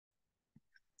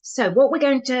So what we're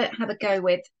going to have a go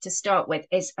with to start with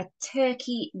is a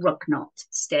turkey ruck knot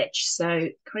stitch. So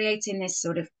creating this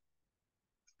sort of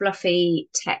fluffy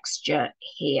texture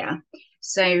here.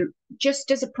 So just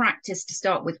as a practice to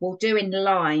start with, we'll do in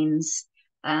lines,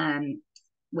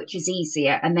 which is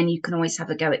easier, and then you can always have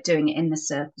a go at doing it in the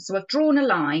circle. So I've drawn a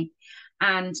line,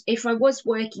 and if I was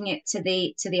working it to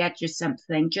the edge of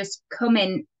something, just come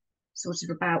in sort of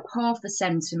about half a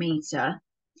centimetre,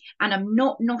 and I'm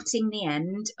not knotting the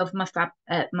end of my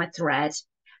thread,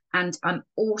 and I'm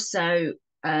also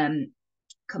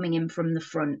coming in from the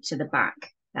front to the back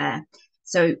there.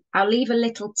 So I'll leave a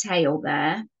little tail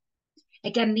there.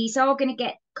 Again, these are going to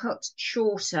get cut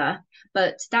shorter,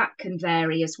 but that can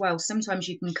vary as well. Sometimes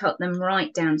you can cut them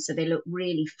right down so they look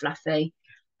really fluffy.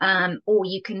 Or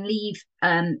you can leave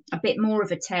a bit more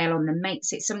of a tail on them,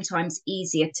 makes it sometimes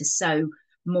easier to sew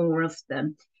more of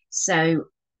them. So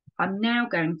I'm now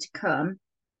going to come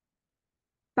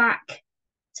back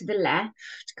to the left,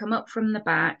 come up from the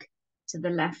back to the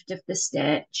left of the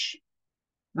stitch,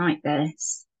 like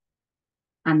this,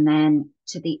 and then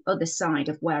to the other side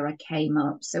of where I came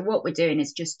up. So what we're doing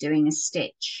is just doing a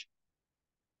stitch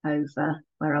over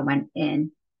where I went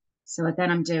in. So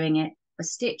then I'm doing it a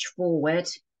stitch forward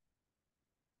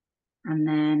and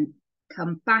then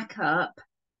come back up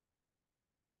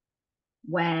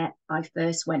where I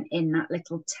first went in, that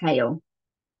little tail.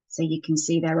 So you can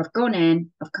see there, I've gone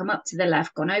in, I've come up to the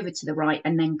left, gone over to the right,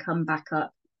 and then come back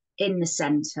up in the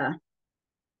center.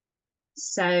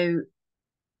 So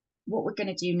what we're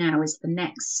going to do now is the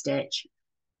next stitch.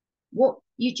 What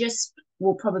you just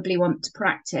will probably want to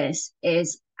practice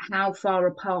is how far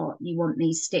apart you want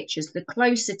these stitches. The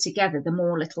closer together, the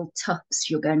more little tufts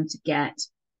you're going to get.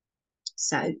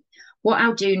 So what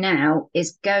I'll do now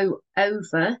is go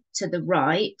over to the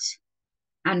right,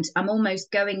 and I'm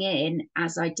almost going in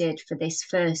as I did for this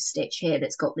first stitch here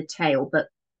that's got the tail, but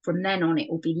from then on it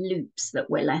will be loops that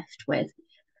we're left with.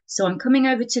 So I'm coming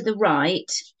over to the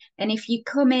right, and if you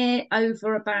come here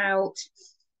over about,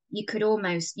 you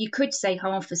could say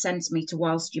half a centimetre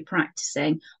whilst you're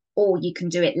practicing, or you can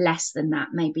do it less than that,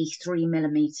 maybe 3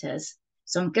 millimetres.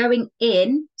 So I'm going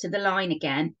in to the line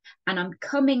again, and I'm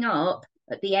coming up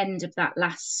at the end of that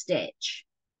last stitch.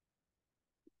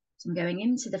 So I'm going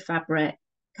into the fabric,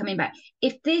 coming back.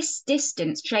 If this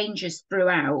distance changes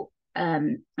throughout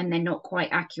and they're not quite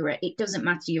accurate, it doesn't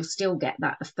matter, you'll still get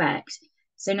that effect.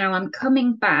 So now I'm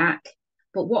coming back,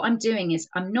 but what I'm doing is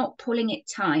I'm not pulling it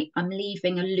tight, I'm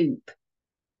leaving a loop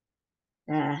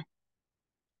there.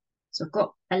 So I've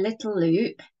got a little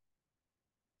loop,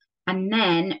 and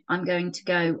then I'm going to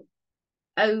go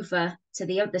over to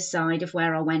the other side of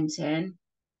where I went in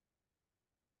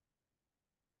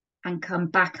and come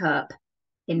back up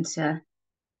into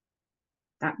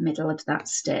that middle of that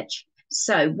stitch.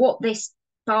 So what this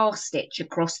bar stitch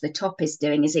across the top is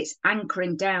doing is it's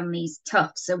anchoring down these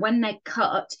tufts. So when they're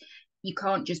cut, you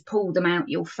can't just pull them out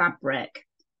your fabric.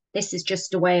 This is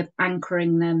just a way of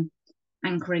anchoring them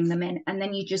in, and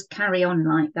then you just carry on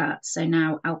like that. So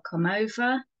now I'll come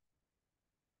over,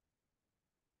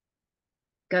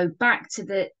 go back to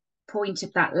the point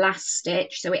of that last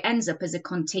stitch, so it ends up as a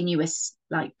continuous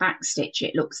like back stitch,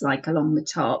 it looks like, along the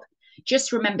top.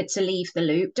 Just remember to leave the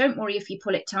loop. Don't worry if you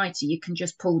pull it tighter, you can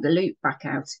just pull the loop back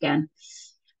out again,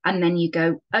 and then you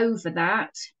go over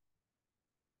that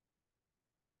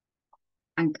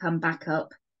and come back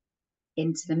up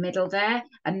into the middle there,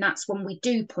 and that's when we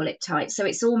do pull it tight. So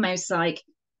it's almost like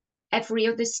every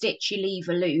other stitch you leave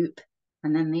a loop,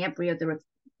 and then every other of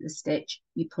the stitch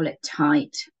you pull it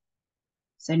tight.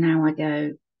 So now I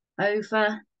go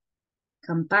over,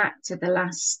 come back to the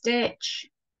last stitch,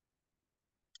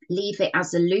 leave it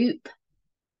as a loop,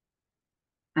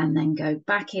 and then go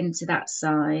back into that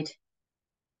side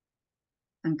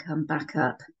and come back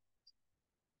up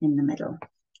in the middle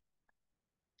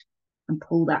and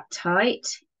pull that tight,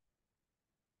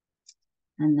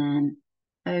 and then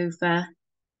over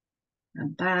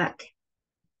and back,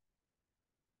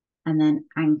 and then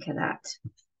anchor that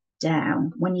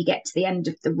down. When you get to the end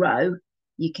of the row,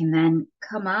 you can then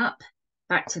come up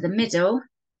back to the middle,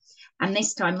 and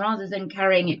this time, rather than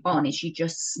carrying it on, is you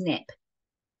just snip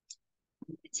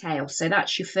the tail. So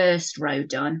that's your first row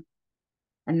done,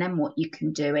 and then what you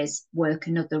can do is work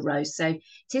another row. So it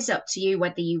is up to you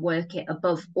whether you work it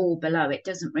above or below. It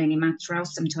doesn't really matter. I'll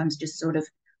sometimes just sort of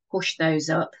push those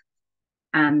up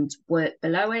and work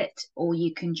below it, or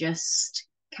you can just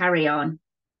carry on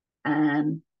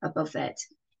above it.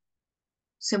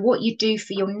 So what you do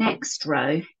for your next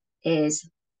row is,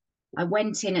 I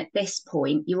went in at this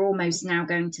point, you're almost now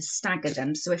going to stagger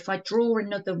them. So if I draw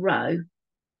another row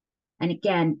And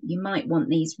again, you might want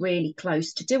these really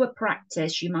close. To do a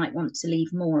practice, you might want to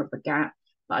leave more of a gap,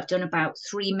 but I've done about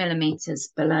 3 millimeters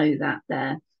below that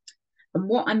there. And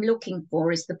what I'm looking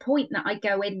for is the point that I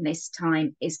go in this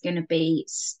time is going to be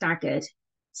staggered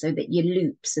so that your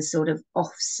loops are sort of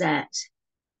offset.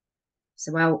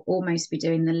 So I'll almost be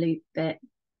doing the loop bit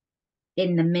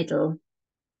in the middle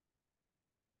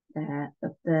there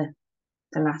of the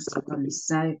last one.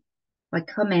 So I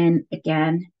come in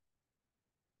again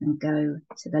and go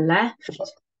to the left.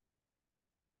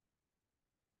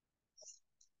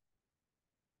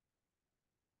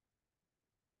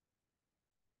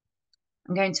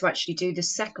 I'm going to actually do the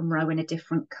second row in a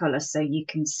different colour so you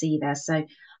can see there. So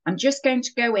I'm just going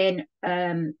to go in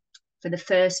for the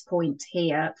first point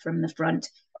here from the front,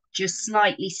 just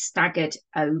slightly staggered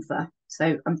over.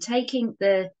 So I'm taking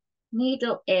the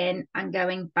needle in and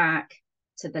going back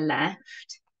to the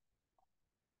left.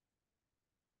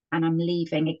 And I'm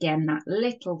leaving again that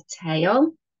little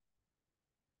tail.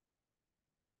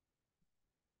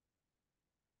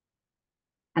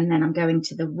 And then I'm going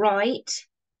to the right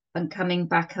and coming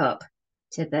back up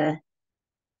to the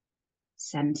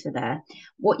center there.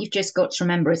 What you've just got to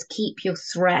remember is keep your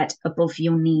thread above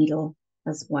your needle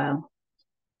as well.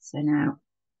 So now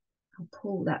I'll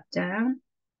pull that down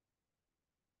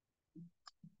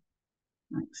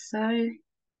like so.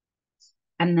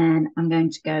 And then I'm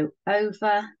going to go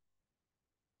over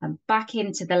and back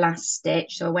into the last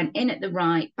stitch. So I went in at the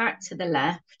right, back to the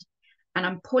left, and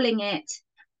I'm pulling it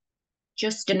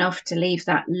just enough to leave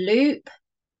that loop.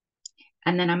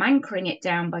 And then I'm anchoring it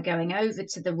down by going over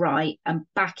to the right and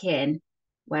back in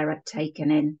where I'd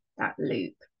taken in that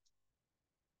loop.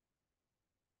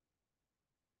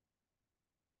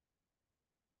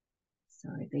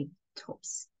 Sorry, the top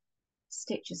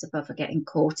stitches above are getting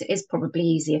caught. It is probably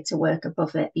easier to work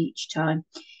above it each time.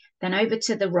 Then over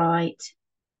to the right,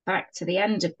 back to the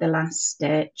end of the last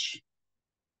stitch.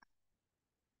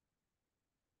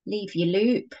 Leave your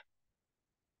loop.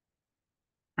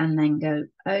 And then go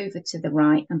over to the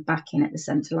right and back in at the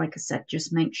center. Like I said,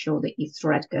 just make sure that your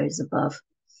thread goes above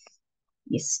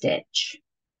your stitch.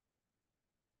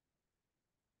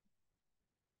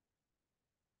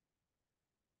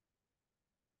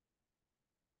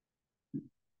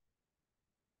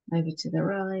 Over to the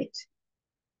right,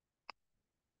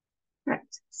 back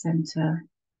to the center,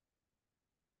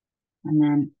 and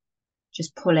then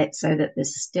just pull it so that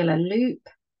there's still a loop.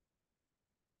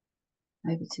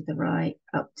 Over to the right,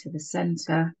 up to the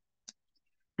center.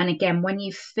 And again, when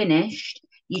you've finished,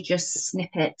 you just snip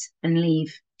it and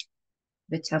leave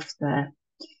the tuft there,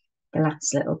 the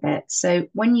last little bit. So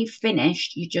when you've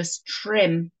finished, you just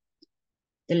trim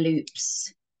the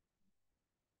loops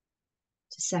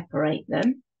to separate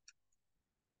them.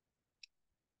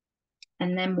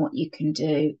 And then what you can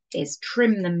do is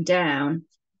trim them down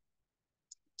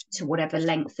to whatever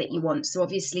length that you want. So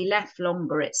obviously left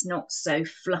longer, it's not so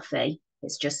fluffy.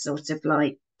 It's just sort of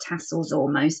like tassels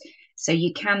almost. So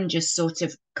you can just sort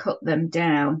of cut them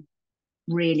down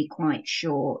really quite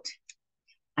short.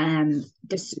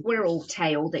 The squirrel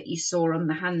tail that you saw on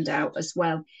the handout as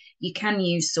well, you can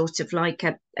use sort of like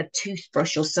a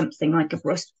toothbrush or something like a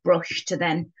brush to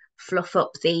then fluff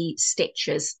up the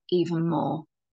stitches even more.